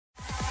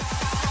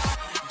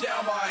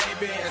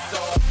been so.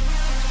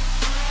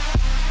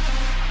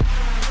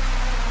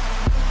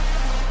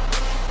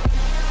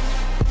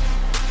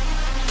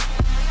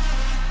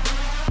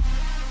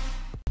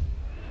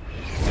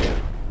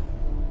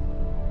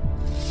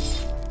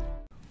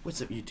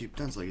 What's up YouTube,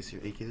 Leg4cy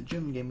here, aka the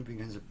German Gamer,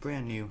 bringing us a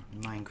brand new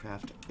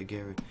Minecraft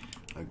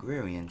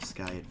Agrarian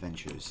Sky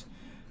Adventures.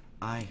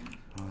 Oh,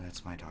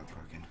 that's my dog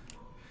barking.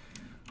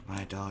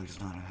 My dog does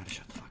not know how to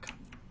shut the fuck up.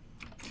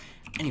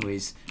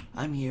 Anyways,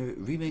 I'm here.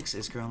 Remiix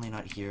is currently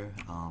not here.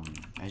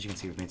 As you can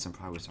see, we've made some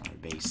progress on our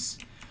base.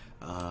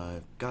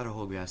 Got a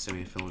whole grass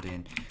area filled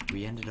in.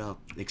 We ended up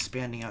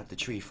expanding out the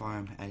tree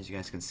farm. As you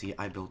guys can see,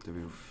 I built the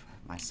roof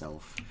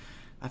myself.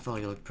 I felt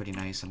like it looked pretty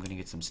nice. I'm gonna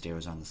get some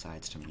stairs on the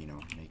sides to, you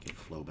know, make it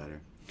flow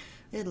better.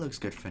 It looks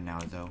good for now,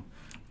 though.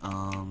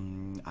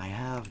 I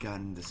have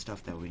gotten the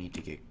stuff that we need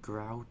to get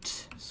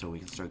grout, so we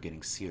can start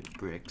getting seared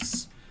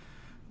bricks.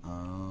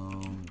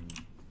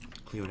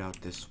 Cleared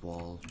out this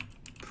wall.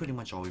 Pretty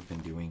much all we've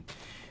been doing.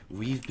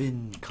 We've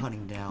been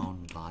cutting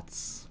down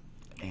lots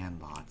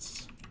and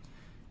lots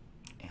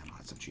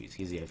of trees.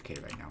 He's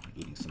AFK right now,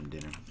 eating some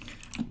dinner.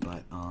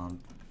 But,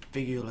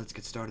 figure let's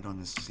get started on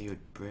this seared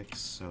bricks.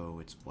 So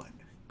it's what?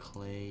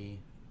 Clay.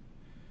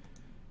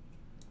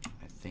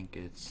 I think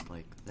it's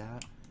like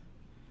that.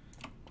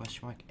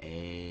 Question mark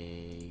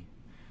A.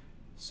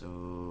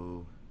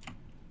 So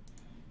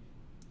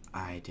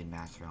I did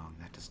math wrong.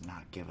 That does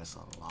not give us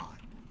a lot.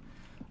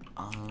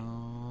 How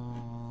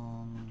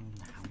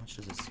much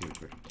does a seared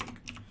brick take?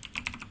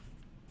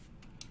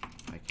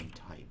 I can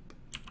type.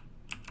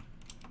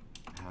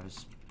 How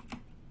does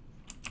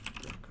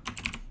brick?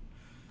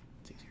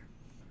 It's easier.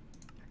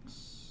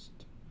 Next.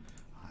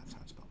 Oh, that's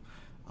how it's spelled.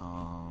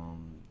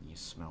 You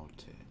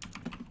smelt it.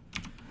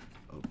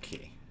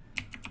 Okay.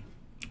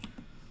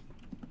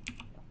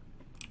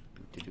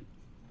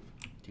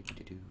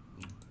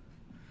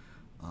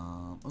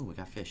 Oh, we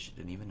got fish.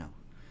 Didn't even know.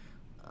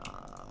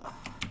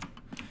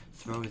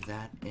 Throw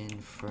that in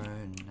for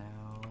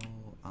now.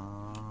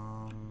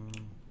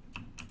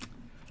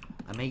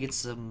 I may get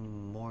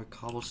some more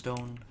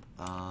cobblestone.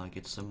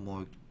 Get some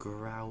more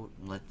grout.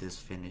 Let this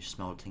finish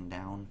smelting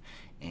down,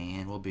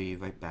 and we'll be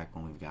right back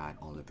when we've got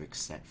all the bricks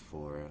set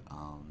for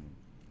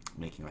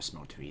making our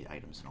smeltery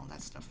items and all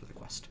that stuff for the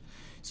quest.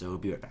 So we'll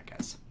be right back,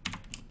 guys.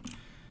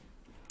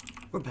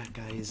 We're back,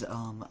 guys.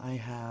 I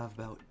have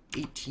about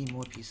 18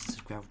 more pieces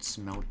of grout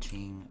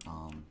smelting.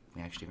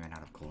 We actually ran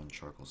out of coal and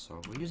charcoal,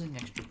 so we're using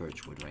extra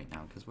birch wood right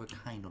now because we're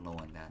kind of low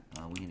on that.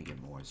 We need to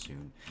get more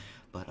soon.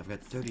 But I've got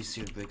 30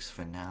 seared bricks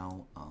for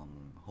now.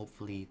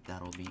 Hopefully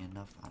that'll be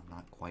enough. I'm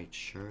not quite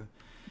sure.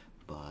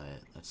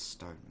 But let's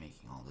start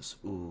making all this.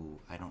 Ooh,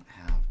 I don't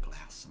have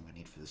glass I'm gonna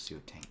need for the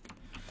sewer tank.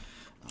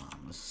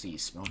 Let's see,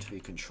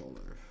 smeltery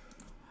controller.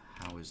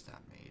 How is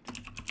that made?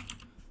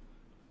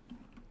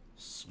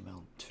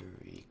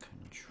 Smeltery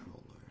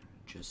controller,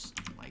 just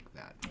like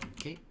that.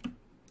 Okay.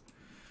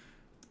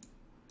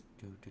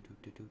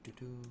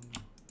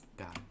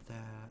 Got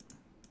that.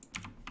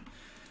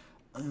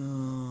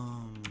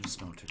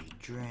 Smeltery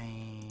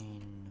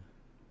drain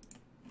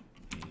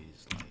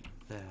is like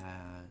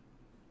that.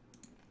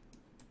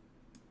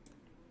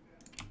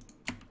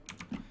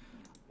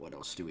 What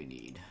else do we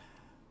need?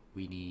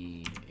 We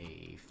need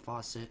a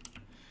faucet,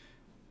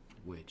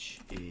 which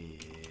is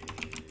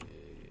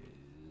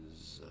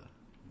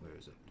where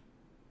is it?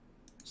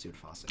 Seared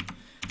faucet.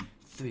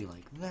 3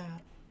 like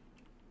that.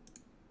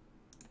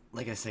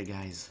 Like I said,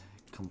 guys,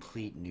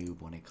 complete noob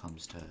when it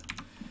comes to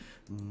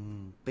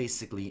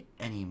basically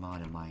any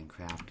mod in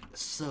Minecraft,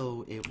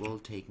 so it will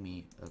take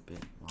me a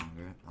bit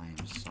longer. I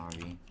am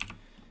sorry.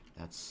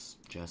 That's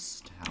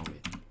just how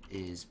it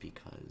is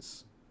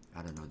because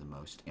I don't know the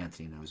most.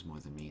 Anthony knows more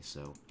than me,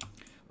 so,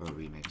 or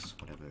Remiix,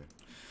 whatever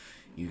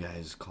you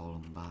guys call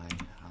them by.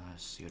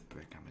 Seared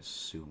brick, I'm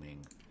assuming,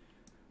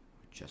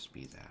 would just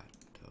be that.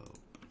 Dope.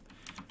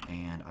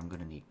 And I'm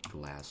gonna need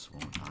glass,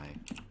 won't I?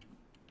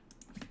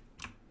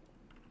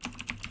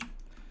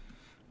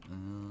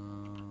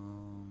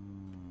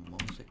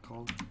 What was it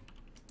called?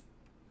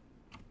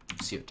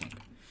 Sewer tank.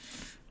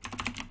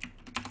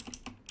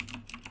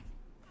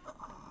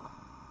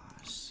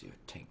 Sewer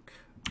tank.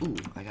 Ooh,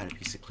 I got a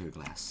piece of clear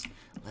glass.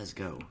 Let's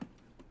go.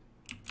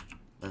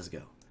 Let's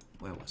go.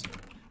 Where was it?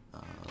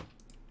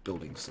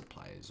 Building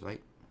supplies,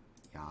 right?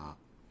 Yeah.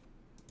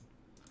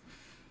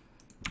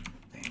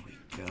 There we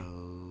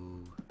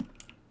go.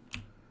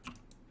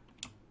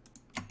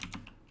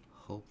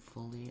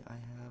 Hopefully I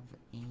have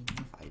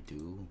enough. I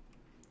do.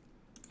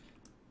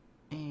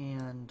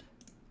 And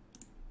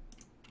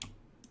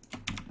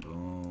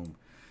boom.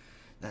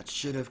 That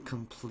should have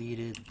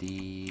completed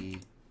the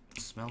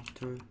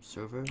smelter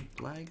server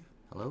lag.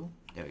 Hello?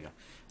 There we go.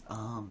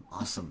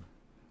 Awesome.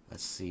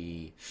 Let's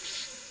see.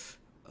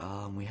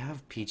 We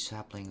have peach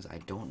saplings. I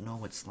don't know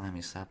what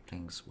slimy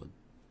saplings would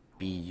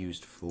be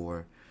used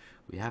for.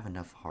 We have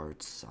enough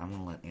hearts. I'm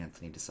gonna let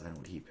Anthony decide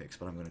what he picks,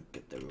 but I'm gonna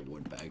get the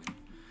reward bag.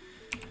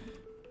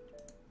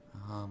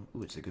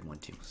 Ooh, it's a good one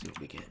too. Let's see what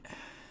we get.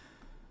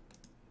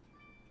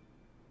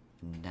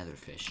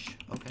 Netherfish.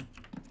 Okay.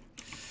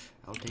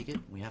 I'll take it.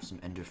 We have some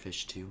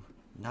enderfish too.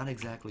 Not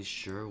exactly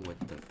sure what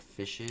the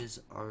fishes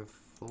are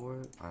for.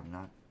 I'm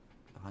not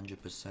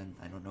 100%.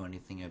 I don't know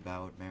anything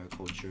about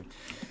mariculture,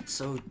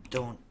 so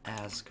don't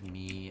ask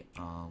me.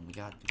 We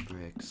got the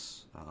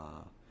bricks.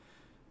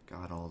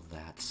 Got all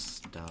that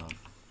stuff.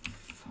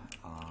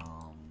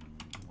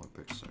 More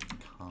bricks are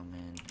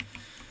coming.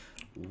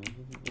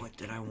 What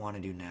did I want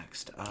to do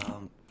next?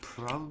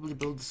 Probably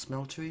build the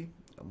smeltery,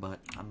 but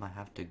I might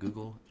have to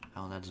Google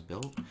how that's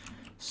built.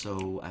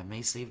 So I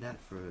may save that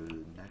for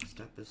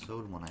next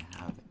episode when I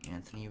have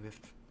Anthony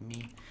with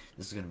me.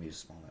 This is gonna be a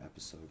smaller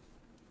episode.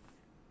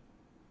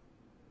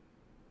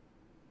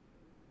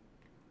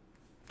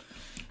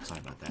 Sorry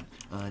about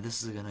that.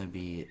 This is gonna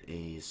be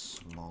a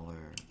smaller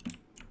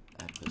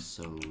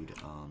episode,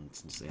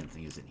 since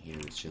Anthony isn't here.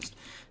 It's just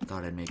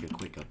thought I'd make a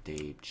quick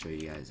update, show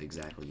you guys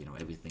exactly, you know,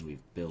 everything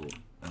we've built.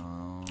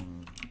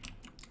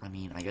 I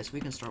mean, I guess we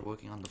can start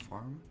working on the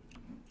farm.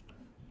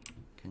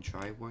 Can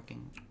try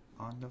working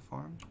on the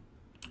farm.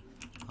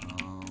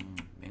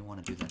 May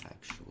want to do that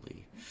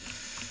actually.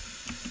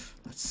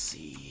 Let's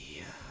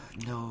see.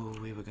 No,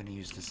 we were gonna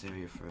use this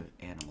area for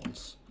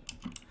animals.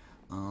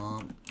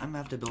 I'm gonna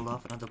have to build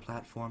off another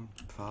platform,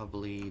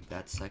 probably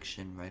that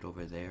section right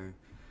over there,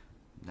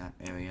 that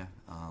area.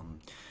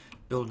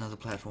 Build another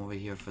platform over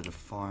here for the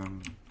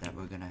farm that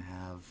we're gonna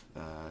have,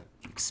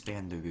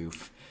 expand the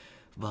roof,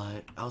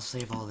 but I'll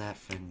save all that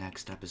for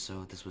next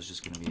episode. This was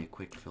just gonna be a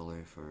quick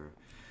filler for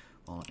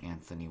while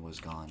Anthony was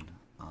gone.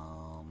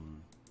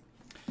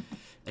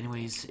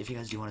 Anyways, if you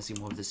guys do want to see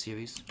more of this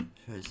series,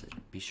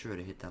 be sure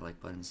to hit that like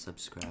button,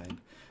 subscribe.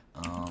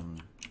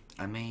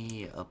 I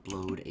may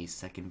upload a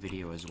second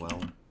video as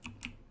well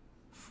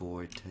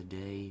for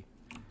today.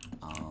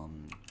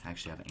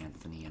 Actually have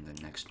Anthony in the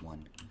next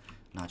one.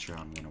 Not sure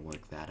how I'm gonna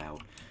work that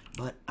out,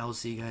 but I will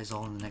see you guys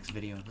all in the next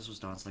video. This was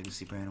Don's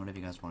Legacy Brand, whatever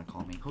you guys want to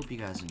call me. Hope you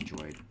guys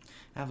enjoyed.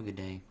 Have a good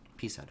day.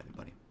 Peace out,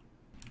 everybody.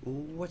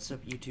 What's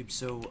up, YouTube?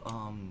 So,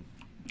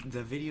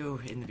 the video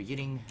in the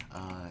beginning,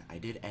 I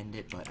did end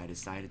it, but I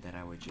decided that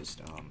I would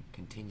just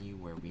continue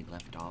where we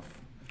left off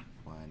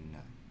when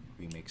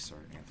Remiix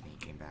or Anthony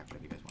came back,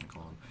 whatever you guys want to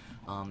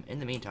call him. In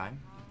the meantime,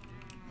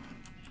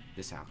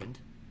 this happened.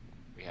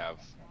 We have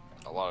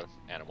a lot of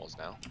animals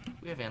now.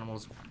 We have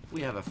animals. We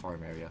have a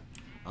farm area.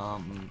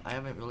 I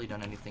haven't really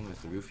done anything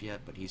with the roof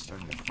yet, but he's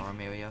starting the farm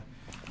area.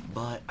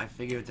 But I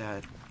figured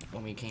that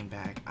when we came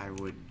back, I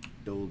would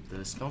build the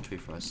smeltery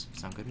for us.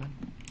 Sound good, man?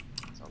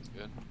 Sounds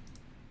good.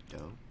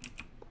 Dope.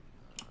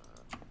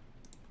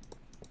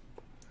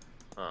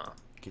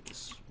 Get the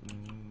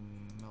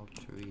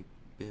smeltery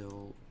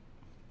built.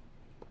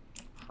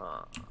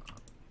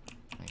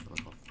 Make it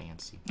look all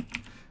fancy.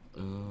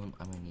 I'm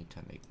gonna need to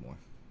make more.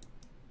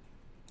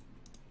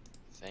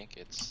 I think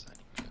it's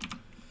good.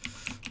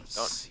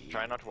 See.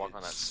 Try not to walk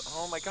on that.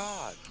 Oh my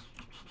god!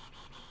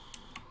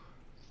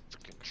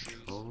 Freaking trees.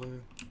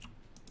 Controller.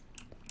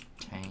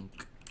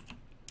 Tank.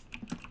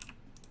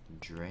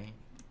 Drain.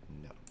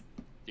 No.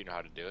 Do you know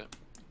how to do it?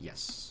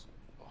 Yes.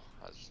 Oh,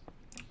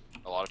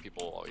 a lot of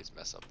people always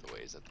mess up the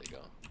ways that they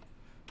go.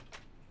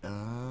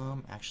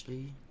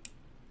 Actually,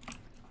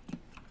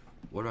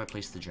 where do I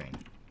place the drain?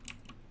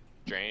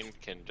 Drain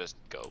can just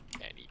go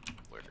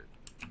anywhere.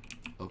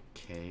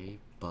 Okay,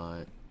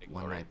 but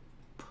Ignore when it. I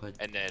put...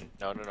 And then,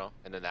 no,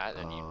 and then that,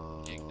 and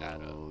you dig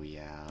that up. Oh,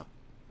 yeah.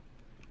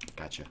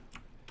 Gotcha.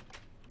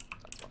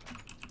 That's why.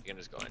 You can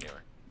just go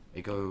anywhere.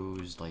 It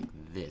goes like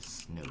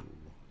this. No.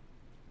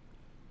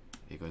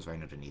 It goes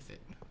right underneath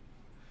it.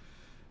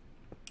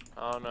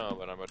 Oh no,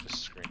 but I'm about to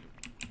scream.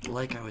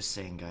 Like I was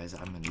saying, guys,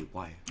 I'm a noob.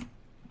 Why?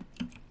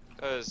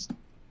 Because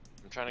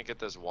I'm trying to get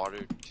this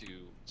water to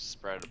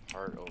spread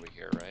apart over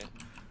here, right?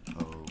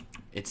 Oh,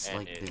 it's And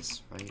like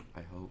this, right?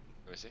 I hope.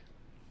 Let me see.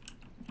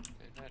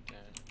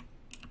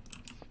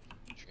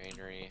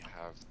 Trainery,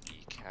 have the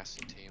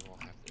casting table,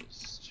 have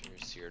those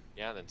seared,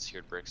 yeah, then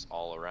seared bricks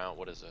all around.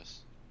 What is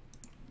this?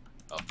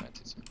 Oh,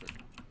 fancy seared brick.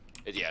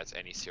 Yeah, it's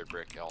any seared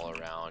brick all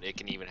around. It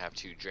can even have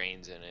 2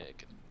 drains in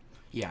it.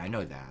 Yeah, I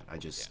know that. I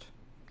just... Yeah.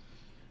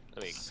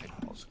 Let me get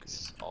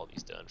all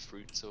these done.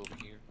 Fruits over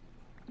here.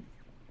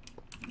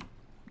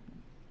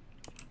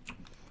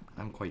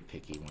 I'm quite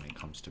picky when it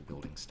comes to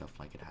building stuff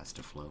like it has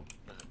to flow.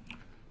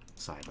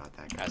 Sorry about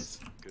that, guys.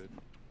 That's good.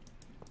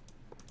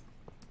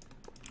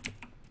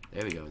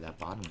 There we go. That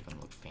bottom's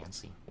gonna look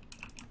fancy.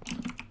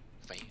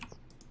 Fancy.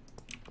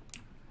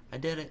 I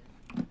did it.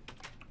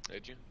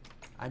 Did you?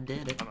 I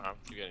did it. I don't know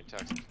if you get any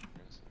text.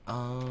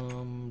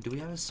 Do we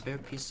have a spare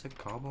piece of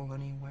cobble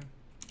anywhere?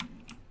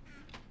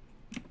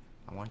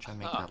 I want to try to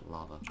make that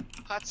lava.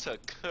 That's a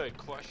good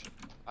question.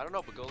 I don't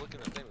know, but go look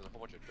in the thing. There's a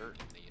whole bunch of dirt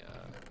in the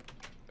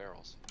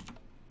barrels.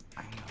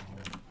 I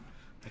know.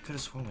 I could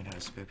have sworn we had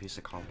a spare piece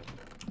of cobble.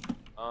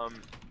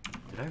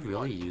 Did I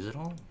really use it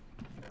all?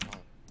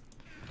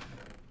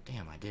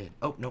 Damn, I did.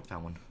 Oh, nope,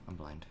 found one. I'm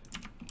blind.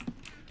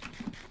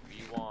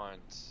 We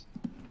want...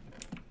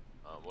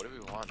 what do we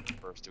want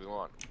first? Do we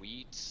want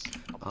wheat?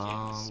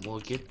 We'll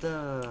get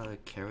the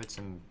carrots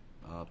and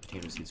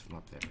potato seeds from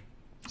up there.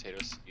 Potato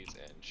seeds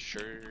and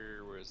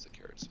sure, where's the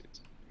carrot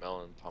seeds?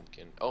 Melon,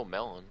 pumpkin. Oh,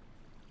 melon.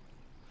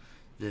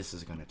 This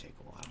is gonna take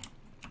a while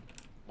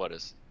What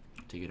is?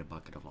 to get a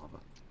bucket of lava.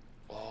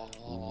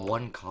 Oh.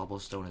 1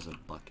 cobblestone is a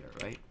bucket,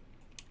 right?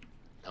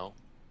 No.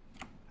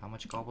 How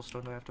much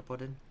cobblestone do I have to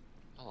put in?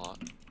 A lot.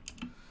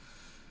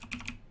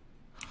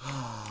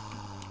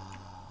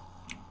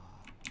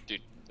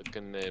 Dude, look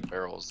in the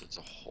barrels. It's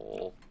a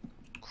whole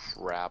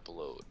crap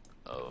load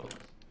of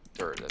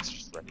dirt that's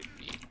just ready to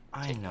be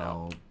I taken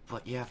know, out.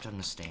 but you have to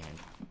understand.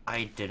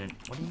 I didn't.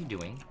 What are you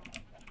doing?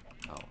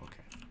 Oh,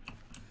 okay.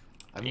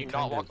 Can you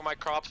not walk on my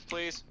crops,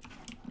 please?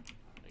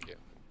 Thank you.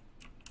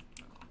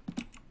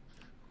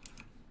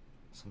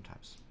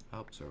 Sometimes.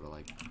 Oh, server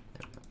like.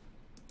 There we go.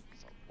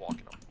 Stop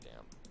walking on the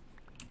damn.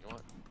 You know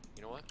what?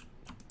 You know what?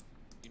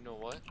 You know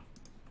what?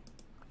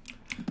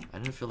 I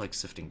didn't feel like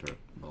sifting dirt.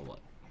 Well, what?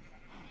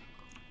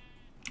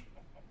 You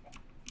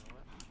know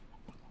what?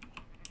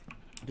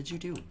 What did you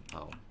do?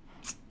 Oh.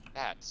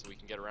 That, so we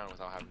can get around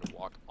without having to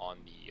walk on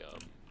the,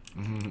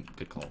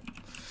 Good call.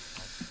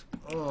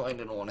 Oh, I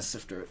didn't want to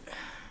sift dirt.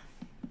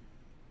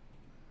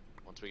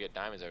 Once we get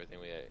diamonds and everything,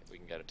 we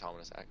can get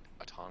autonomous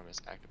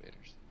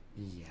activators.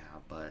 Yeah,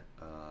 but,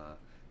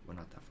 we're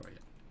not that far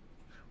yet.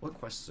 What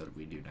quests did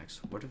we do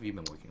next? What have you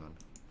been working on?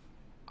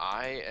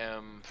 I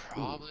am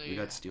probably... Ooh, we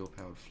got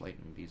steel-powered flight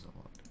and bees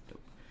unlocked.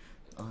 Dope.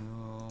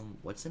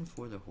 What's in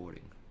for the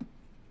hoarding?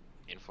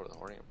 In for the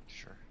hoarding,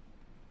 sure.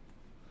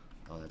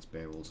 Oh, that's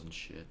barrels and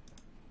shit.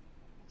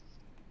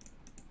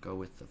 Go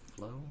with the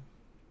flow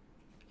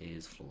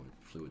is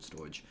fluid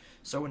storage.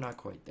 So we're not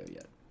quite there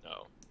yet.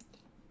 No.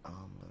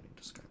 Loading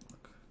to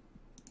skyblock.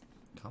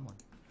 Come on.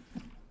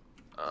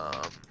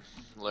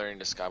 Learning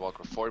to skywalk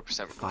with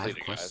 40% 5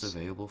 completed, quests guys.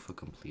 available for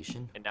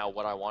completion. And now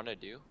what I want to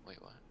do...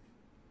 Wait, what?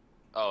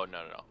 Oh, no.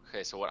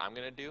 Okay, so what I'm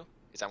going to do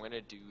is I'm going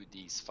to do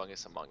these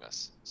fungus among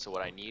us. So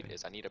what I need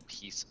is I need a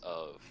piece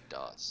of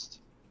dust.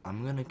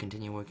 I'm gonna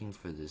continue working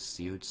for the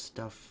seared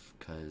stuff,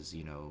 cause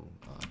you know,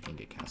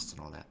 ingot casts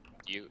and all that.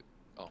 You...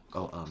 Oh,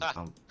 Oh,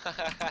 cool.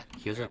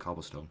 here's a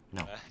cobblestone.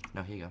 No,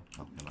 here you go.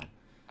 Oh, never mind.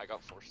 I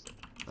got forced it.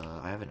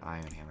 I have an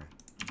iron hammer.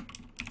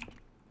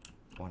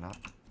 Or not?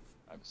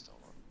 I have a stone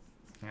one.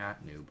 Yeah,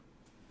 noob.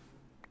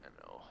 I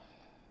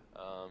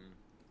know.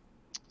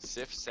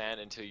 Sift sand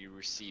until you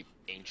receive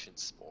ancient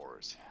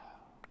spores.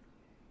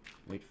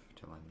 Wait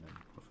till I'm done,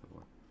 por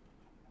favor.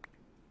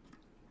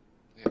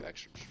 We have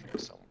extra string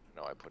somewhere.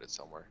 No, I put it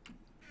somewhere.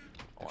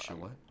 Extra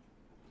what?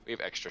 We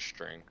have extra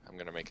string. I'm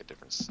gonna make a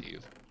different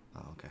sieve.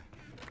 Oh, okay.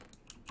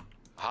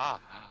 Ah!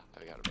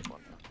 I gotta make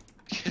one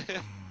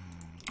now.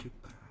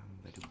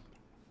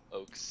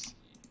 Oak seed,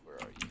 where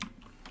are you?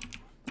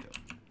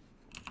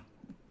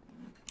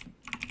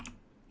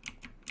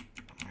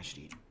 I should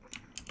eat.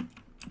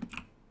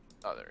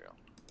 Oh, there we go.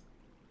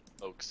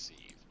 Oak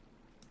sieve.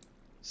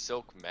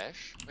 Silk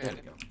mesh? Wait, There I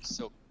we didn't go.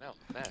 silk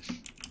mesh.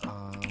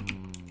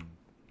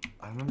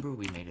 I remember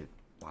we made it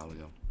a while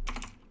ago.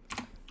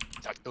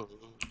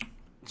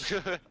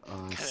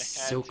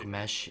 Silk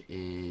mesh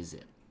is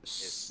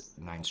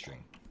 9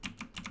 string.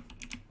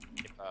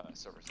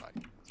 Silver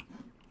side.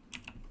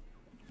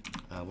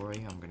 Where are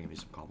you? I'm gonna give you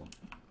some cobble.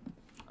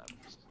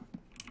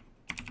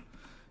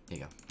 There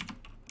you go.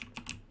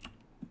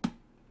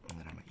 And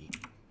then I'm gonna eat.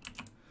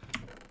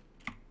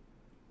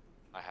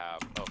 I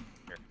have. Oh,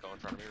 here, go in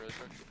front of me really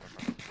quick. Go in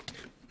front of me.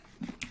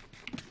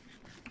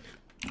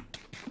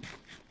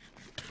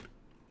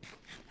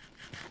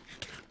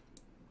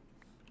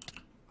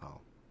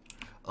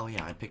 Oh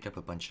yeah, I picked up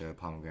a bunch of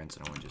pomegranates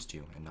and oranges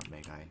too, and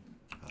nutmeg. I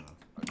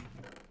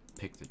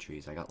picked the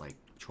trees. I got like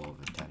 12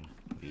 and 10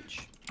 of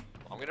each.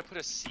 I'm gonna put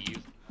a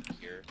sieve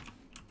here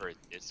for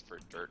this for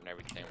dirt and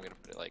everything. I'm gonna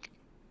put it like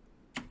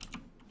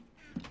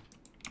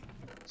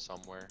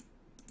somewhere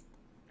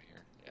right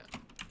here. Yeah.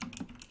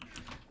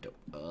 Dope.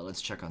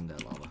 Let's check on the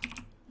lava.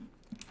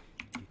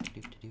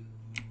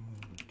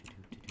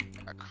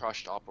 I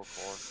crushed opal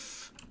core.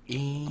 Do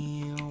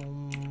you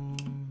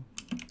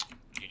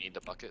need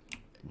the bucket?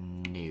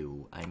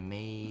 No, I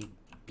may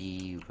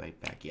be right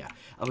back. Yeah,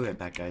 I'll be right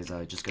back, guys.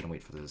 Just gonna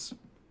wait for this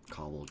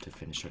cobble to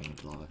finish turning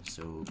into lava,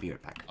 so be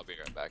right back. I'll be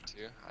right back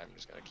too. I'm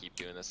just gonna keep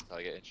doing this until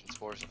I get ancient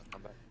spores and I'll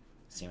come back.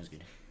 Sounds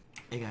good.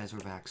 Hey guys, we're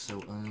back.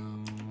 So,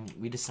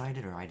 we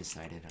decided, or I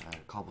decided,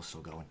 cobble's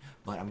still going,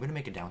 but I'm gonna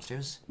make it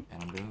downstairs,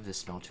 and I'm gonna move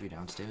this smeltery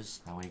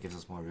downstairs. That way it gives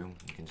us more room.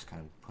 We can just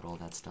kind of put all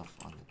that stuff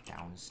on the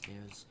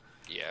downstairs.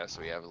 Yeah,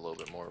 so we have a little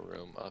bit more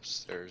room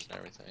upstairs and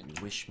everything.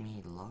 Wish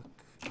me luck.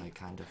 I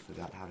kind of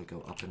forgot how to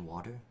go up in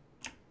water.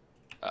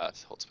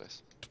 Hold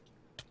space.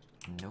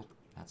 Nope,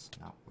 that's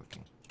not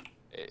working.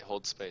 Hey,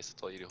 hold space. I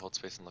told you to hold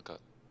space and look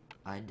up.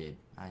 I did.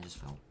 I just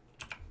fell.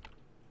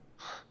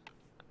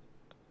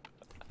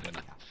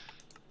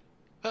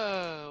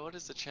 What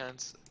is the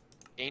chance?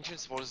 Ancient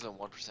spores is a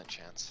 1%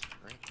 chance,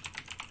 right?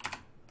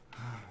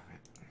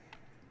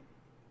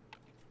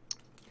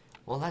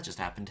 Well, that just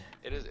happened.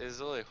 It is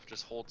literally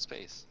just hold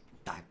space.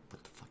 What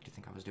the fuck do you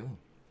think I was doing?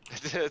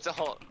 It's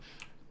all.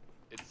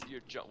 It's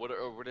your jump,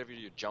 whatever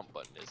your jump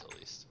button is, at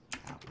least.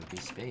 That would be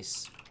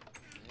space.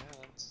 Yeah,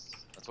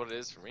 that's what it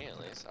is for me, at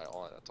least.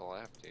 That's all I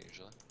have to do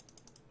usually.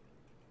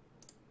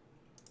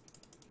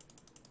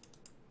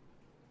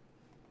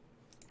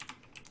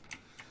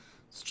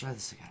 Try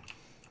this again.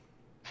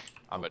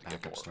 I'm about to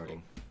get backup more.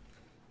 starting.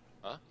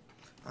 Huh?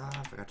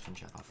 I forgot to turn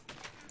chat off.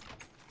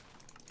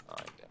 Oh,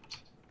 I didn't.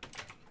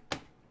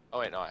 Oh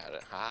wait, no, I had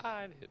it.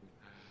 I didn't.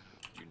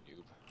 You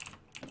noob.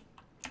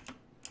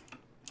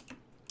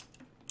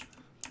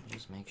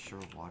 Just make sure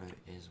water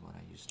is what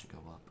I used to go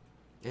up.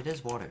 It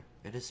is water.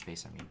 It is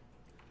space, I mean.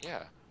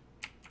 Yeah.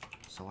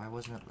 So why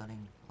wasn't it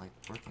letting, like,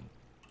 working?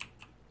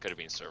 Could have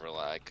been server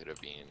lag, could have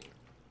been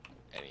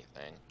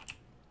anything.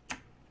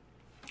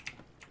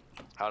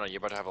 I don't know, you're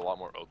about to have a lot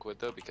more oak wood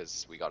though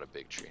because we got a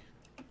big tree.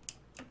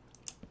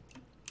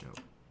 Yo.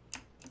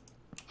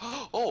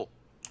 Oh!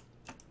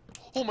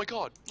 Oh my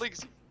god!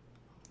 Legacy!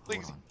 Hold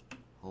Legacy! on.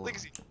 Hold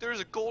Legacy! There's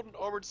a golden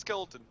armored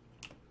skeleton!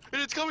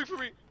 And it's coming for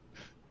me!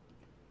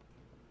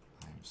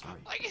 on. I'm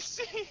sorry. I can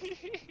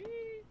see!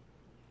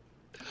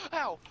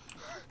 Ow!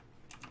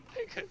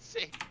 I couldn't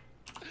see!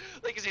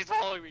 Legacy's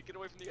following me! Get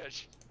away from the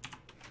edge!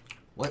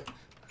 What?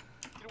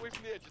 Get away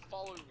from the edge, it's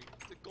following me!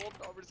 It's a golden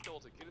armored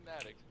skeleton, get in the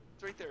attic.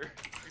 It's right there.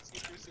 You see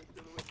it through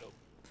the window.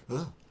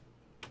 Ugh.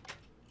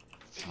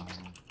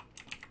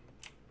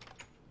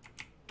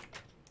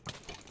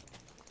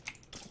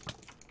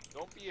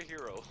 Don't be a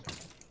hero.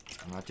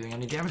 I'm not doing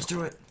any damage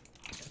to it.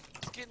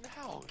 Just get in the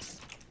house.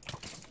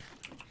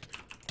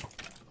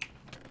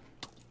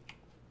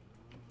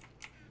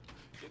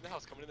 Get in the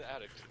house, come in the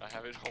attic. I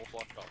have it all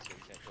blocked off so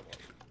we can't come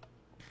out.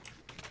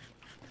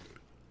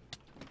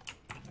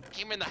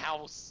 Came in the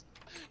house.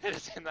 It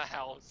is in the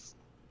house.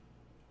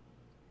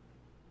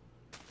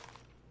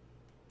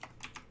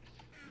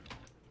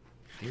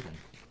 Okay then.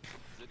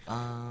 Is it?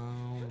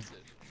 That's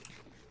it.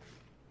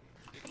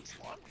 Did he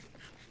spawn?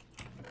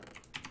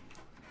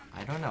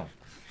 I don't know.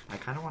 I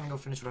kind of want to go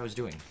finish what I was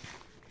doing.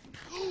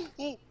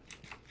 Oh!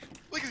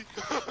 Look at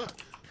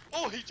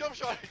Oh, he jump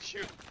shot at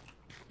you!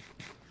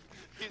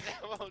 He's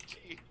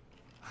MLG.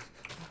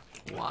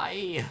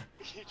 Why?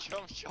 He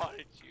jump shot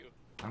at you.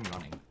 I'm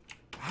running.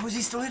 How is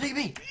he still hitting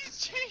me?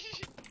 He's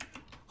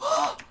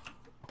Oh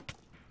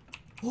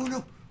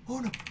no! Oh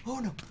no! Oh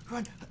no!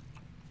 Run!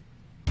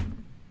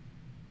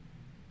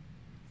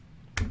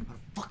 I'm gonna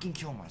fucking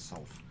kill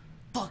myself.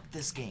 Fuck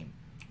this game.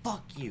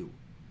 Fuck you.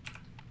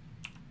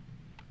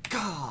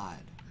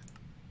 God!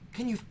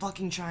 Can you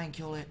fucking try and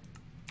kill it?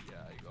 Yeah,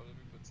 you gotta let me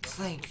put stuff.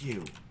 Thank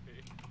you.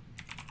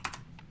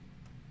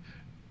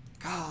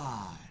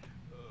 God.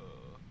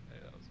 Hey,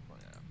 that was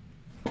funny.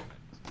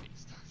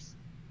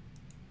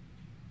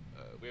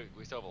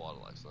 We still have a lot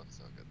of lives left,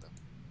 so good though.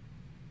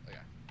 Okay,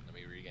 let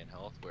me regain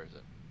health. Where is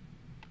it?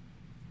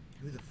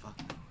 Who the fuck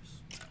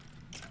knows?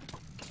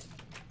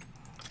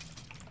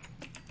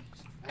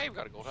 Hey, we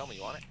got a gold helmet.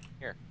 You want it?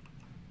 Here,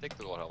 take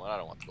the gold helmet. I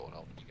don't want the gold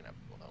helmet. You can have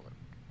the gold helmet.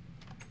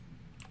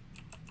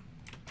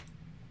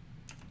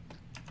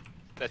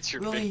 That's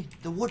your Really?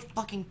 big. The wood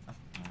fucking...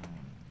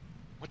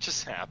 What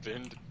just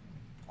happened?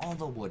 All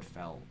the wood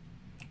fell.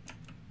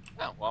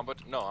 Oh, well, I'm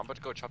about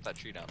to go chop that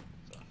tree down.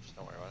 So just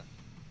don't worry about it.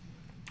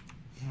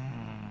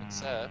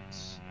 Except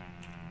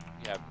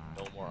you have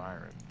no more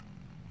iron,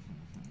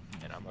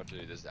 and I'm about to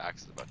do this.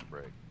 Axe is about to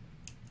break.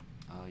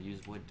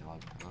 Use wood,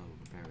 dog. Oh,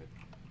 repair it.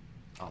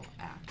 Oh,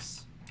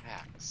 axe.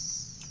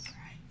 Axe.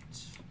 Right.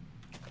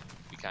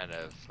 We kind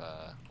of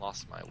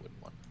lost my wooden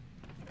one.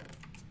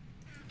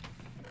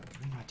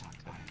 Can we not talk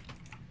about it?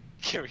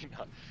 Can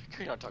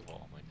we not talk about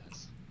all my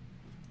deaths?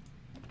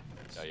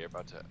 Yeah, you're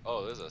about to.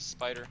 Oh, there's a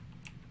spider,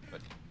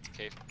 but it's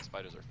okay.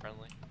 Spiders are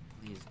friendly.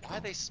 Please. Why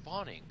are they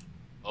spawning?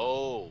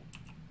 Oh,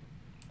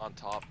 on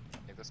top. I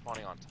think they're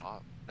spawning on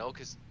top. No,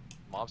 because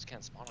mobs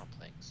can't spawn on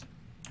planks.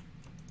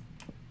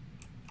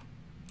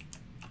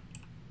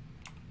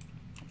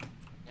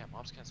 Yeah,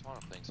 mobs can't spawn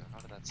on planks. So how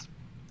did that? Are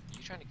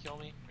you trying to kill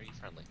me? Or are you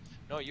friendly?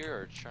 No,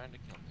 you're trying to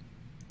kill me.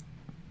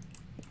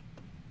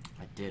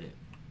 I did it.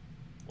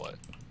 What?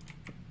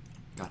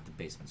 Got the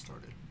basement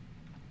started.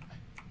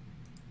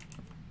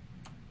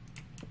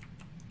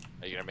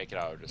 Are you gonna make it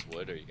out of just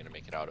wood, or are you gonna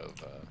make it out of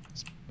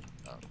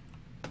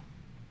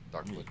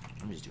dark wood?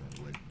 I'm just doing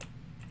wood.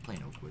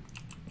 Plain oak wood.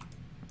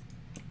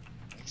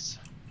 Nice.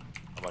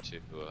 How about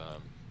you?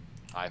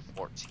 I have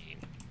 14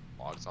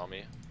 logs on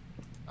me.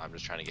 I'm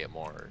just trying to get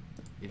more.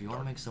 If you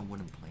want to make some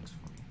wooden planks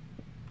for me.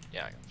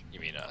 Yeah, I got you. You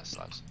mean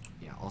slabs?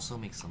 Yeah, also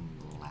make some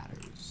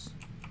ladders.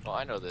 Well,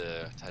 I know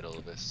the title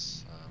of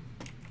this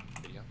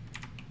video.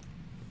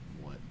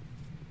 What?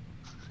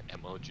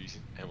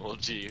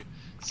 MLG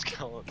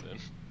skeleton.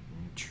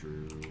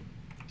 True.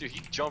 Dude,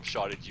 he jump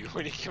shotted you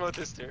when he came up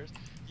the stairs.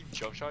 He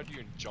jump shotted you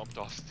and jumped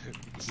off the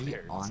He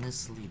stairs.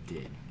 honestly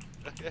did.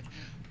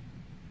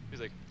 He's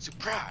like,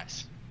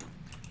 surprise!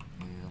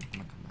 Yeah, I'm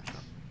gonna come back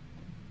up.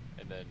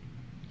 And then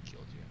he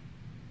killed you.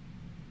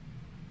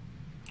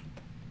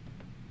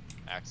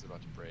 Axe is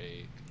about to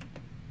break.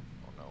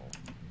 Oh no.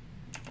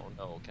 Oh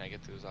no, can I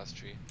get through this last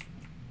tree?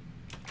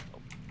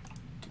 Oh.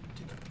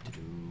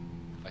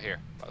 Oh, here,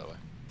 by the way.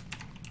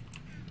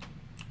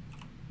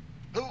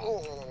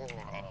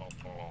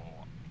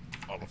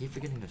 I keep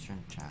forgetting to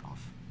turn chat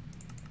off.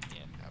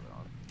 Yeah, have it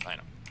on. I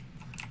know.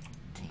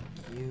 Thank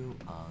you.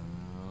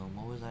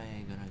 What was I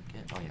gonna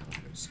get? Oh yeah,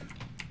 ladders.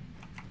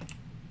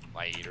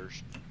 My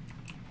eaters.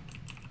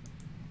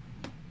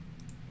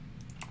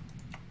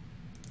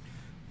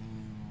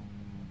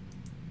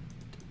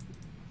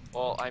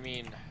 Well, I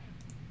mean,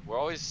 we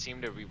always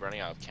seem to be running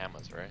out of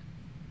cameras, right?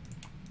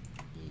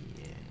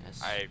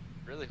 Yes. I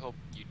really hope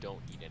you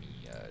don't eat any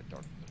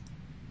dark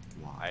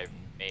food. Why? I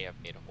may have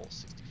made a whole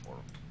 64.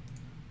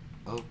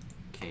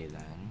 Okay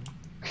then.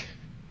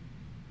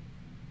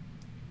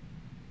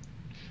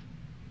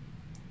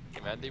 Hey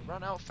man, they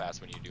run out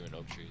fast when you're doing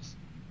oak trees.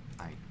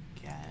 I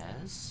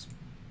guess.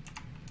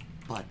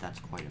 But that's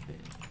quite a bit.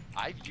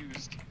 I've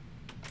used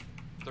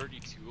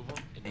 32 of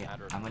them in a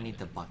matter of I'm gonna need minutes.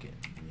 the bucket,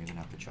 and you're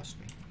gonna have to trust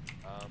me.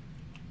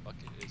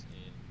 Bucket is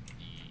in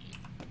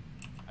the,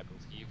 I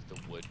believe, the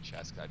wood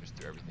chest. I just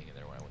threw everything in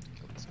there when I went to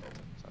kill the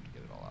skeleton, so I have to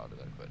get it all out of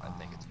there. But I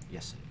think it's.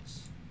 Yes, it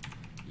is.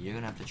 You're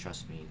gonna have to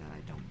trust me that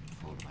I don't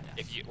fall to my death.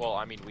 If you, well,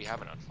 I mean, we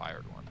have an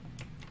unfired one.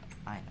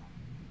 I know.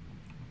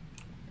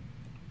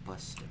 But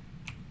still.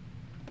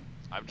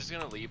 I'm just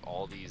gonna leave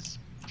all these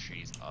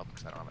trees up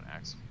because I don't have an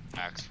axe.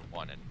 Axe for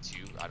 1 and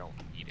 2. I don't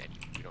need any.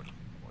 We don't need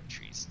more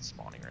trees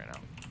spawning right now.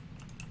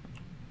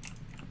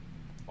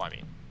 Well, I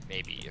mean,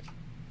 maybe if you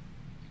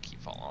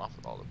keep falling off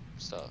with all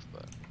the stuff,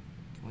 but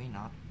Can we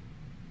not?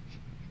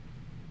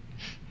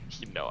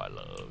 you know I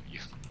love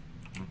you.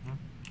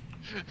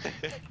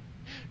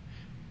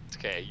 It's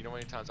okay. You know how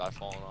many times I've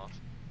fallen off?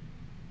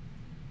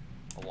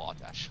 A lot,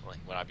 actually.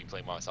 When I've been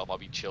playing by myself, I'll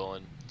be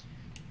chilling.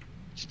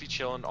 Just be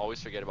chilling,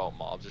 always forget about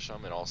mobs or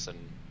something, and all of a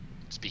sudden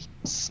just be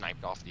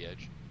sniped off the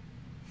edge.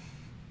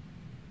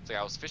 It's like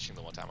I was fishing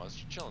the one time. I was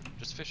chilling,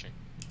 just fishing.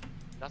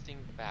 Nothing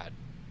bad.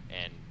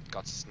 And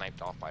got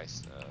sniped off by a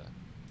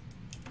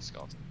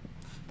skeleton.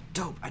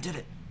 Dope! I did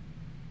it!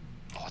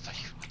 Oh, I thought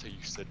you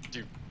said,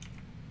 dude,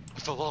 I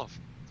fell off.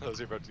 I was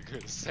about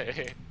to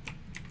say.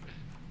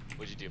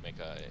 What'd you do? Make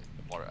a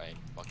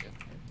bucket?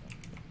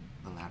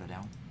 A ladder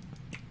down.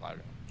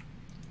 Ladder.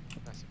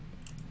 Nice.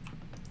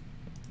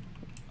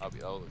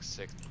 That'll look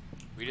sick.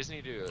 We just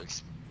need to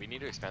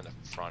expand the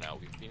front out.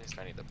 We've been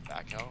expanding the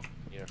back out.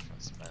 We need to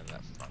expand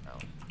that front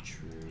out.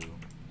 True.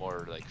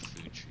 More like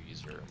food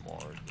trees or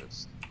more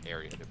just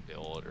area to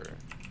build or.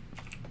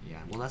 Yeah,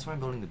 well that's why I'm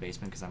building the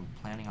basement, because I'm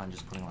planning on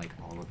just putting like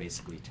all the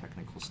basically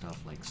technical stuff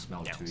like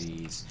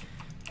smelteries,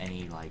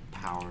 any like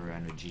power,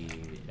 energy,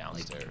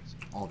 Downstairs.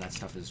 Like, all that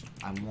stuff is,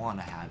 I want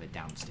to have it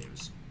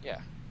downstairs. Yeah.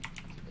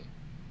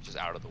 Just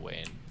out of the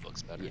way and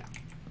looks better. Yeah.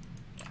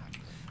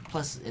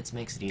 Plus, it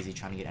makes it easy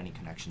trying to get any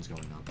connections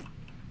going up.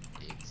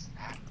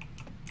 Exactly.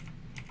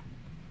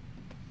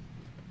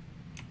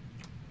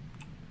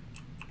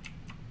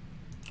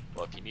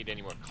 Well, if you need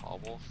any more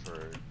cobble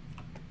for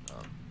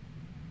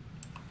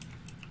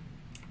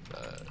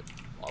the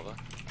lava,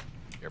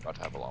 you're about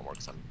to have a lot more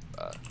because I'm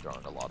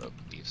throwing a lot of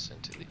leaves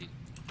into the.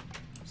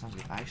 Sounds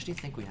good. I actually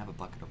think we have a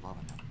bucket of lava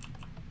now.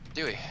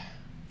 Do we?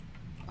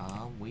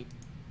 We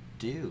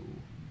do.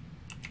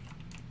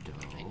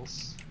 Dope.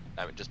 Thanks.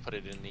 I mean, just put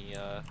it in the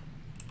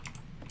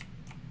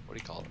what do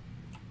you call it?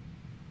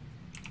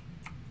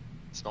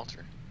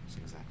 Smelter. That's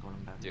exactly what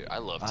I'm about to do. Dude, I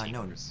love no,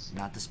 teamers.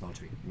 not the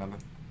smeltery. Remember?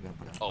 We're gonna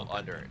put it. Oh,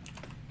 under it.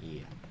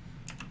 Yeah.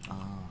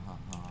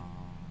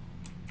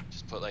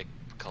 Just put like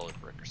colored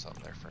brick or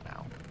something there for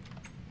now.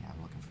 Yeah,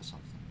 I'm looking for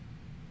something.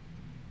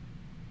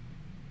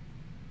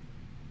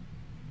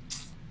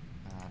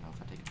 I don't know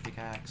if I take a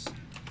pickaxe,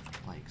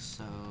 like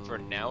so. For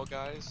now,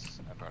 guys,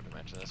 I forgot to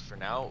mention this. For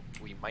now,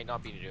 we might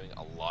not be doing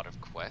a lot of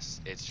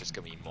quests. It's just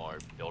gonna be more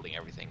building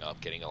everything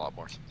up, getting a lot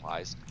more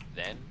supplies.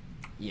 Then,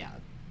 yeah,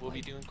 we'll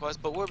be doing quests.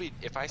 But we'll be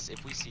if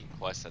we see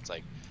quests that's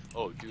like,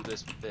 oh, do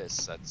this with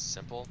this. That's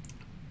simple.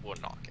 We'll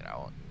knock it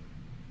out.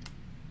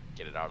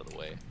 Get it out of the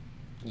way.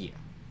 Yeah.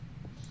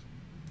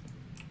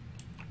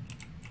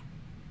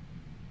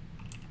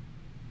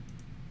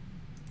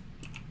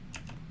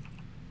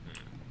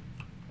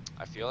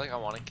 I feel like I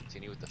want to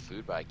continue with the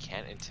food, but I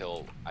can't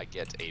until I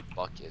get a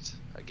bucket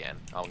again.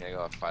 I'm gonna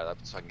go fire up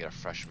so I can get a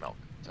fresh milk.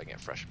 So I can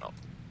get fresh milk.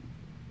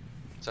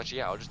 So actually,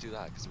 yeah, I'll just do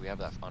that because we have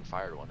that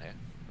unfired one, hey?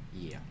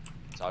 Yeah.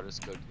 So I'll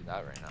just go do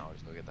that right now. I'll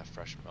just go get that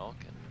fresh milk,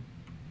 and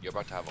you're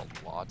about to have a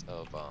lot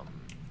of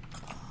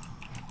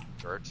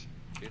dirt,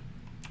 dude.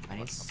 I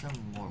need some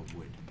more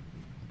wood.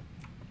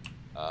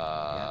 You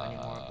Uh, have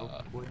any more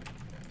oak wood?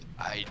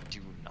 I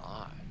do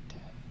not.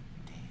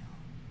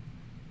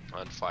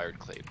 Damn. Unfired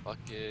clay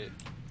bucket.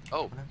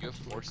 Oh, What you have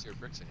happened to 4 seared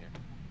bricks in here.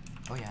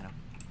 Oh yeah, I know.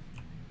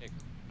 Hey,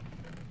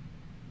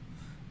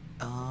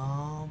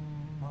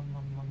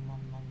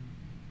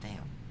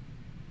 Damn.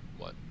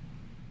 what?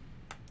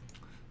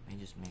 I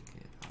just make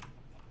it.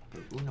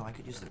 Ooh, no, I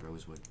could use the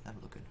rosewood.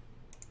 That'd look good.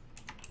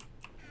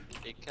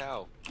 Hey,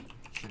 cow.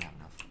 Should have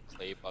enough.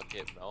 Clay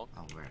bucket milk.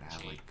 Oh, weird. I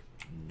have Cheap. like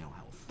no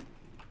health.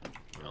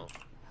 No.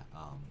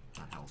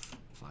 Not health.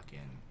 Fucking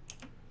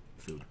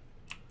food.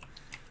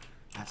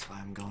 That's why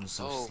I'm going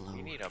so Oh, slow.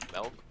 we need a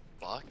milk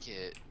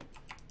bucket.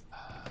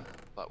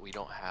 But we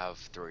don't have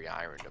 3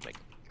 iron to make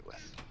a bucket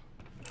with.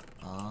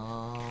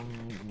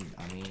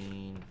 I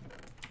mean,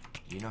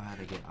 you know how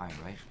to get iron,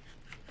 right?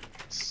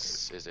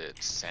 Is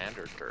it sand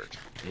or dirt?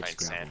 It's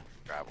gravel. Sand,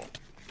 gravel.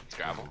 It's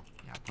gravel?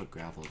 Yeah, I put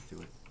gravel through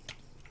it.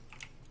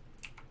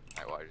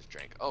 Alright, well, I just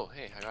drank. Oh,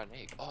 hey, I got an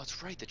egg. Oh,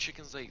 it's right. The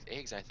chickens lay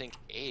eggs. I think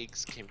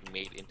eggs can be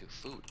made into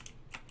food.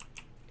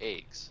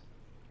 Eggs.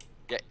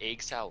 Yeah,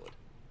 egg salad.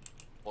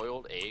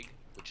 Boiled egg,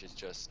 which is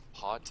just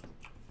pot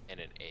and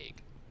an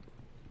egg.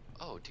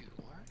 Oh, dude,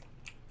 what?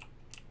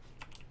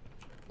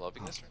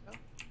 Loving this right now?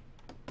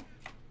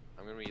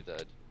 I'm gonna be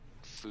the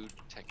food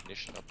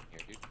technician up in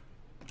here,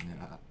 dude.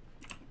 Yeah.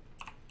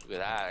 Look at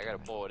that. I got a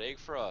boiled egg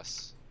for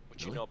us. What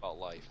Really? you know about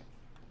life?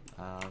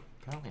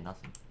 Apparently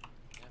nothing.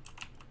 Yeah.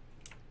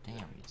 Damn,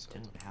 Yeah, you so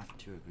didn't have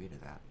to agree to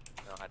that.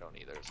 No, I don't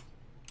either.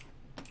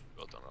 We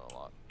both don't know a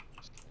lot.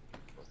 Just kidding.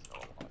 We both know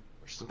a lot.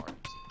 We're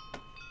smart.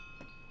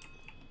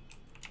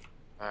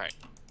 Alright.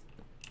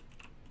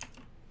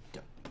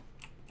 Yep.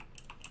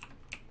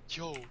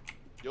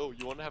 Yo,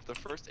 you wanna have the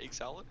first egg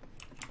salad?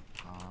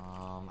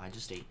 I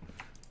just ate.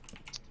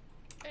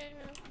 Eh.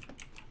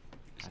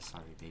 I'm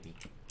sorry, baby.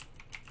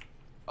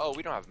 Oh,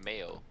 we don't have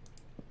mayo.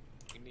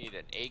 We need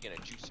an egg and a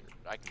juicer.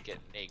 I can get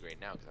an egg right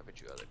now because I bet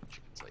you other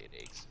chickens laid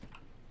eggs.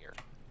 Here.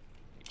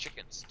 Hey,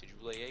 chickens, did you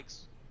lay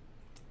eggs?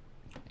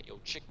 Hey, yo,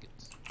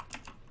 chickens.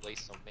 Lay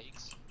some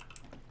eggs?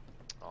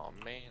 Oh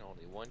man,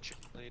 only one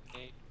chicken laid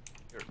an egg.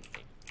 Here's an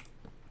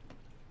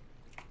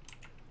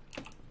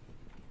egg.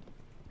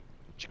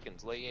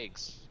 Chickens lay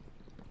eggs.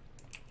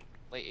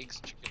 Lay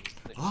eggs, chickens.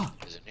 Ah!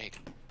 There's an egg.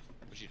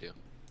 What'd you do?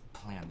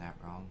 Planned that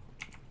wrong.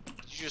 Did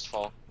you just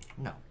fall?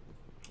 No.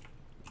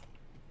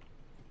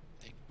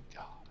 Thank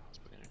God, I was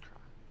beginning to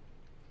cry.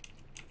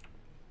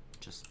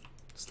 Just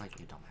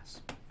slightly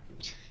dumbass.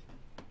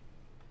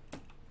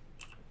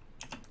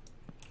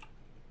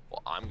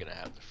 Well, I'm gonna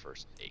have the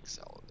first egg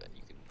salad, then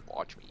you can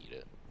watch me eat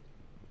it.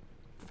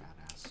 Fat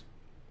ass.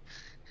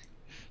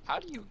 How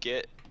do you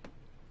get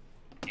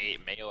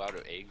mayo out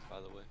of eggs, by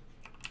the way?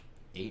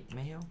 8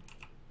 mayo?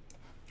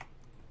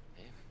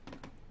 Yeah.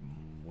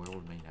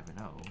 World may never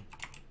know.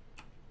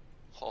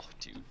 Oh,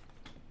 dude.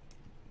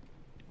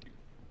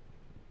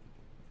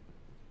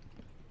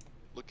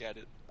 Look at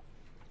it.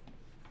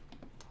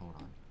 Hold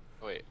on.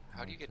 Oh, wait,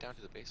 how do you get down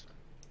to the basement?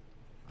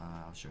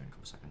 I'll show you in a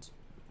couple seconds.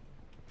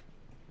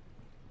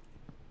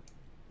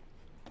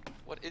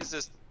 What is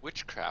this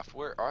witchcraft?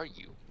 Where are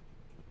you?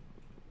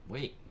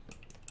 Wait.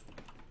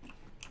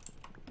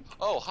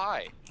 Oh,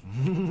 hi.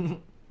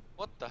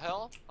 What the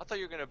hell? I thought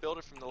you were gonna build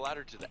it from the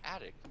ladder to the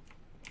attic.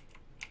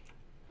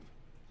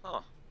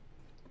 Huh.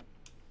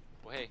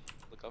 Well, hey,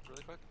 look up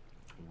really quick.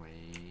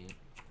 Wait.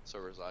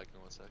 Server's lagging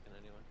 1 second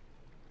anyway.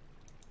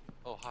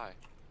 Oh, hi.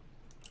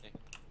 Hey.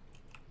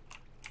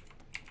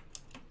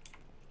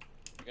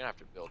 You're gonna have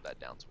to build that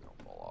down so we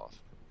don't fall off.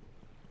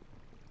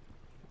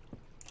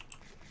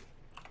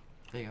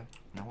 There you go.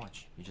 Now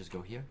watch. You just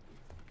go here,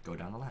 go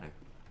down the ladder.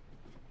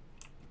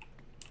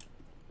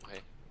 Oh,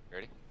 hey, you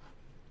ready?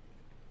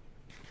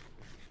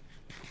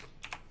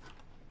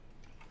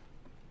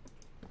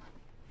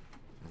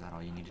 Is that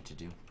all you needed to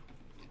do?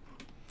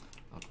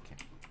 Okay.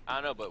 I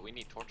don't know, but we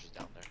need torches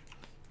down there.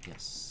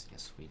 Yes,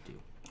 yes we do.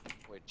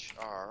 Which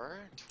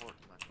are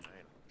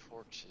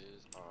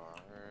torches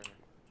are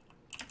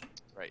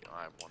right.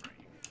 I have one right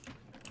here.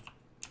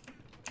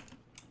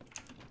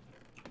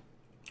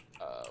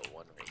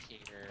 One right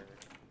here.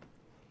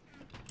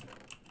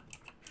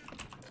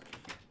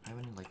 I have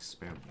any like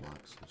spare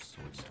blocks of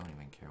swords. Don't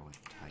even care what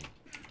type.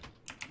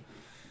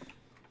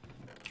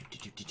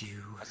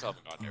 I still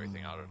haven't gotten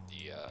everything out of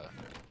the.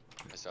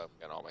 I still haven't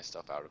gotten all my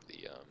stuff out of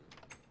the.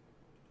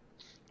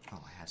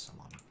 Oh, I had some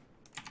on me.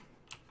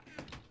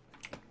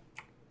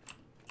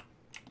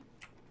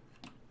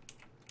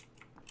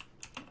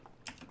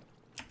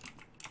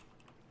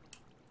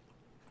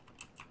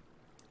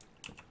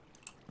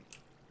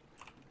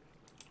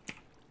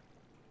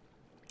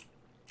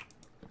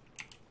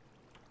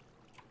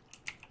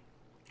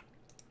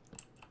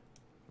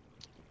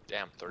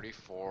 Damn,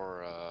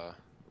 34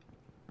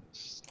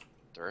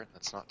 dirt.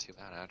 That's not too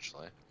bad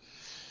actually.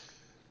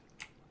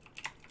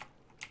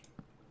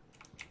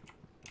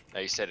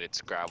 Now you said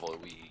it's gravel.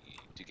 We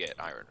do get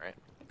iron, right?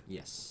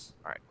 Yes.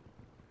 All right.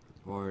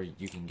 Or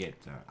you can get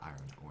the iron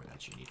ore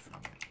that you need from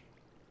it.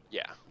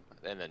 Yeah,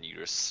 and then you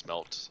just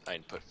smelt. I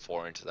put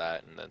 4 into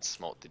that, and then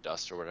smelt the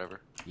dust or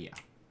whatever. Yeah.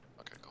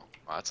 Okay, cool.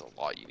 Wow, that's a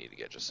lot you need to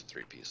get just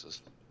 3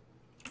 pieces.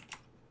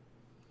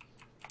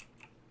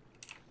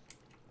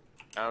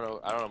 I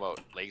don't know about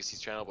Legacy's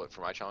channel, but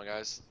for my channel,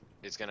 guys,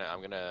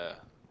 I'm gonna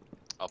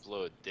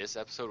upload this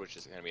episode, which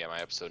is gonna be my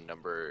episode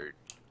number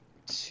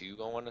 2.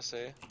 I want to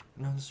say.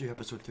 No, this is your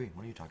episode 3.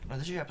 What are you talking about?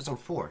 This is your episode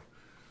 4.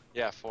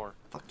 Yeah, 4.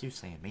 Fuck you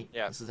saying, mate.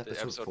 Yeah, this is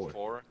episode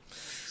 4.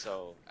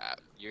 So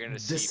you're gonna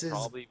see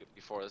probably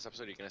before this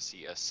episode, you're gonna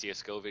see a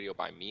CS:GO video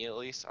by me at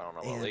least. I don't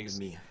know about Legacy.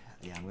 Me.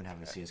 Yeah, I'm gonna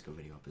have a CS:GO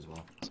video up as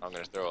well. So I'm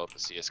gonna throw up a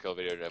CS:GO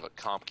video to have a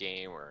comp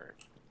game, or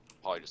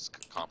probably just a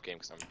comp game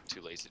because I'm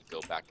too lazy to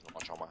go back and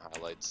watch all my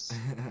highlights.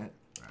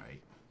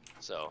 Right.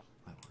 So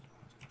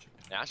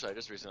And actually, I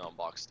just recently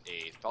unboxed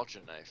a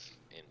falchion knife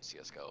in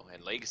CS:GO,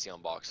 and Legacy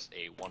unboxed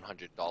a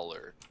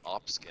 $100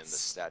 op skin, the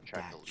Stat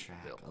Track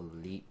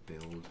Elite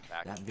build.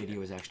 Back That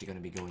video is actually going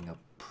to be going up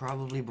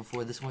probably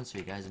before this one, so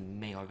you guys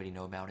may already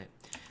know about it.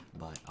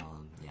 But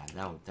yeah,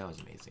 that was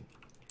amazing.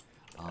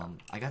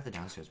 I got the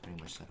downstairs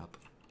pretty much set up,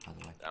 by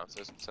the way.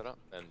 Downstairs set up,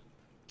 and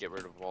get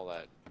rid of all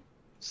that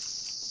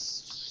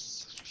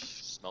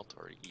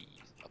smeltery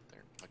up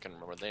there. I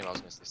couldn't remember the name. I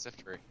was gonna say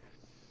siftery.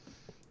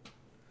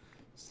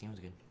 Seems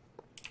good.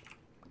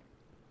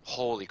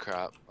 Holy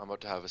crap! I'm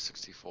about to have a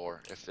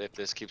 64. If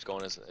this keeps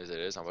going as it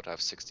is, I'm about to have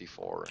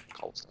 64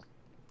 cobblestone.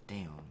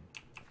 Damn.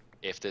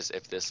 If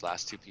this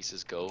last two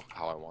pieces go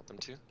how I want them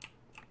to.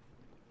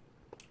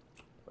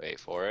 Wait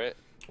for it.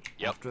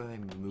 Yep. After I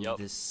move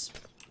this,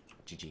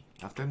 GG.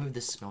 After I move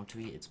this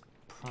smeltery, it's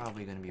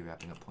probably gonna be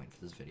wrapping up point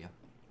for this video.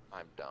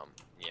 I'm dumb.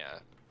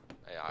 Yeah,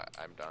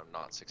 I'm dumb.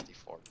 Not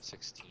 64,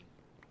 16.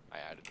 I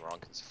added wrong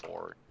because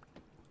 4.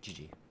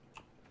 GG.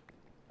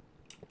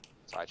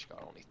 So I just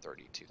got only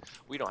 32.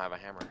 We don't have a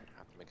hammer. I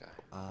have to make a.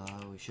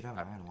 We should have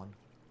an iron one.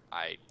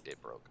 It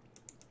broke.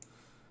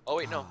 Oh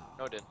wait, no,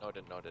 it didn't.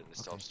 It's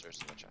still upstairs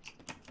in the chest.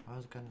 I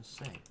was gonna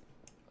say.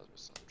 That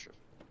was some trip.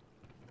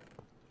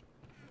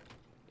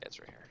 Yeah, it's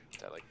right here.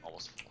 That like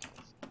almost full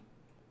health.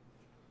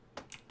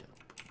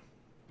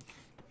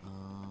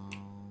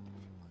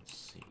 Let's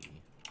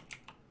see.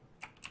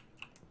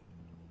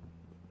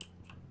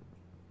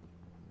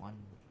 One.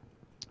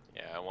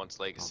 Yeah, once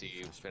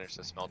Legacy finish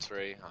the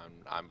smeltery,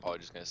 I'm probably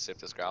just gonna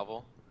sift this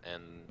gravel,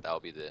 and that'll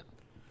be the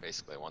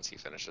basically once he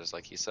finishes,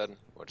 like he said,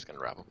 we're just gonna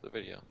wrap up the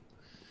video.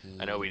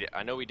 I know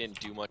we didn't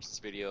do much this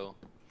video,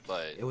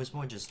 but it was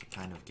more just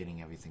kind of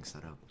getting everything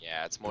set up.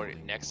 Yeah, it's more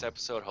next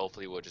episode.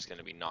 Hopefully, we're just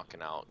gonna be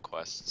knocking out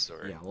quests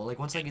or. Yeah, well, like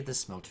once I get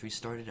this smeltery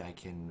started, I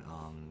can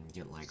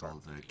get like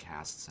all the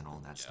casts and all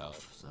that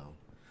stuff. So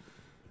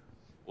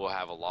we'll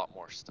have a lot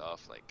more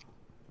stuff, like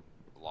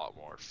a lot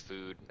more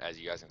food, as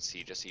you guys can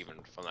see. Just even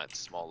from that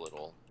small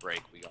little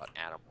break, we got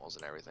animals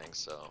and everything.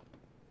 So.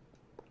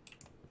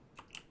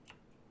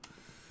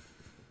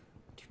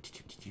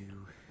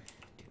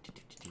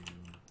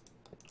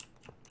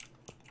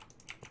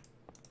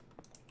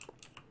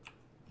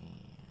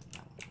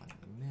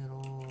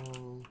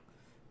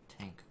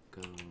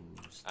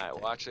 Alright,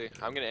 well actually,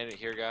 I'm gonna end it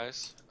here,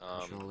 guys.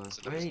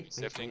 Wait,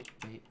 sifting.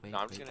 Wait, no,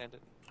 I'm just gonna end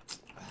it.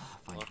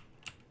 Fine.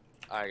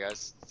 Alright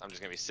guys, I'm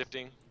just gonna be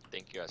sifting.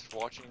 Thank you guys for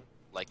watching.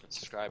 Like and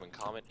subscribe and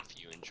comment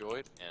if you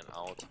enjoyed, and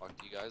I'll talk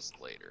to you guys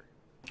later.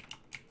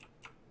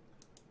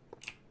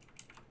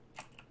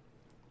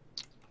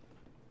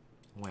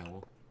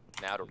 Well,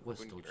 now to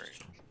ruin your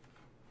intro.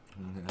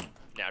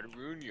 Now to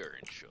ruin your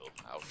intro.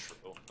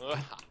 Outro.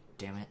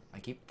 Damn it, I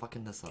keep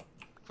fucking this up.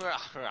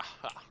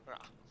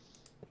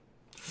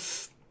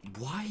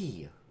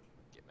 Why?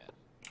 Get mad.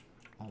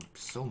 Oh, I'm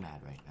so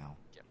mad right now.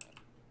 Get mad.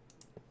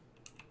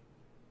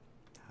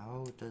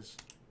 How does...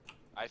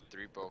 I have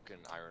 3 broken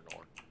iron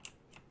ore.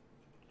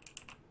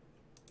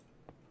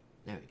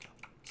 There we go.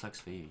 Sucks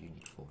for you, you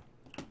need 4.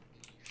 You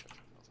shut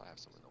your mouth. I have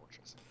some in the ore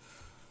chest.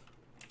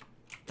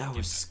 That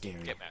was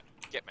scary. Get mad.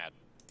 Get mad.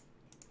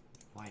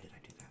 Why did I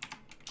do that?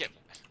 Get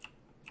mad.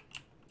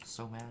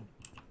 So mad.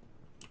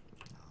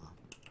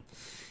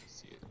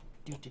 See it.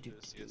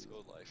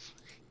 CS:GO life.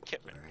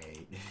 Get mad.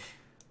 Right.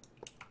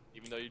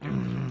 Even though you do,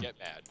 get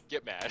mad.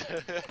 Get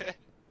mad.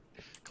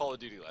 Call of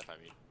Duty life, I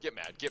mean. Get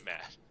mad. Get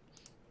mad.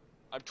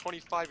 I'm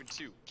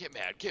 25-2. Get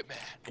mad. Get mad.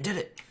 I did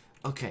it!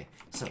 Okay,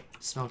 so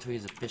smeltery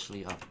is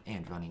officially up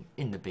and running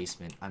in the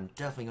basement. I'm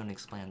definitely going to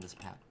expand this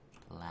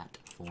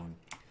platform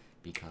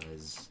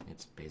because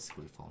it's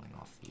basically falling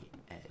off the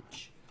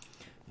edge.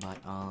 But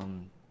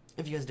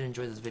if you guys did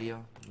enjoy this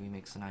video,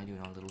 Remiix and I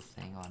doing our little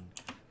thing on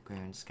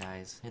Agrarian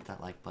skies, hit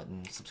that like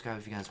button, subscribe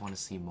if you guys want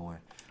to see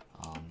more.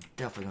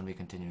 Definitely going to be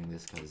continuing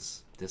this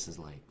because this is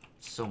like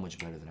so much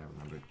better than I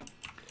remembered.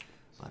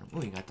 But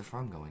oh, you got the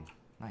farm going.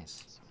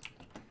 Nice.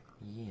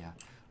 Yeah.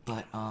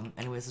 But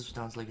anyways, this was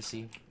Don's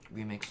Legacy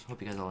Remiix.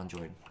 Hope you guys all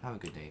enjoyed. Have a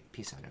good day.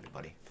 Peace out,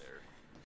 everybody.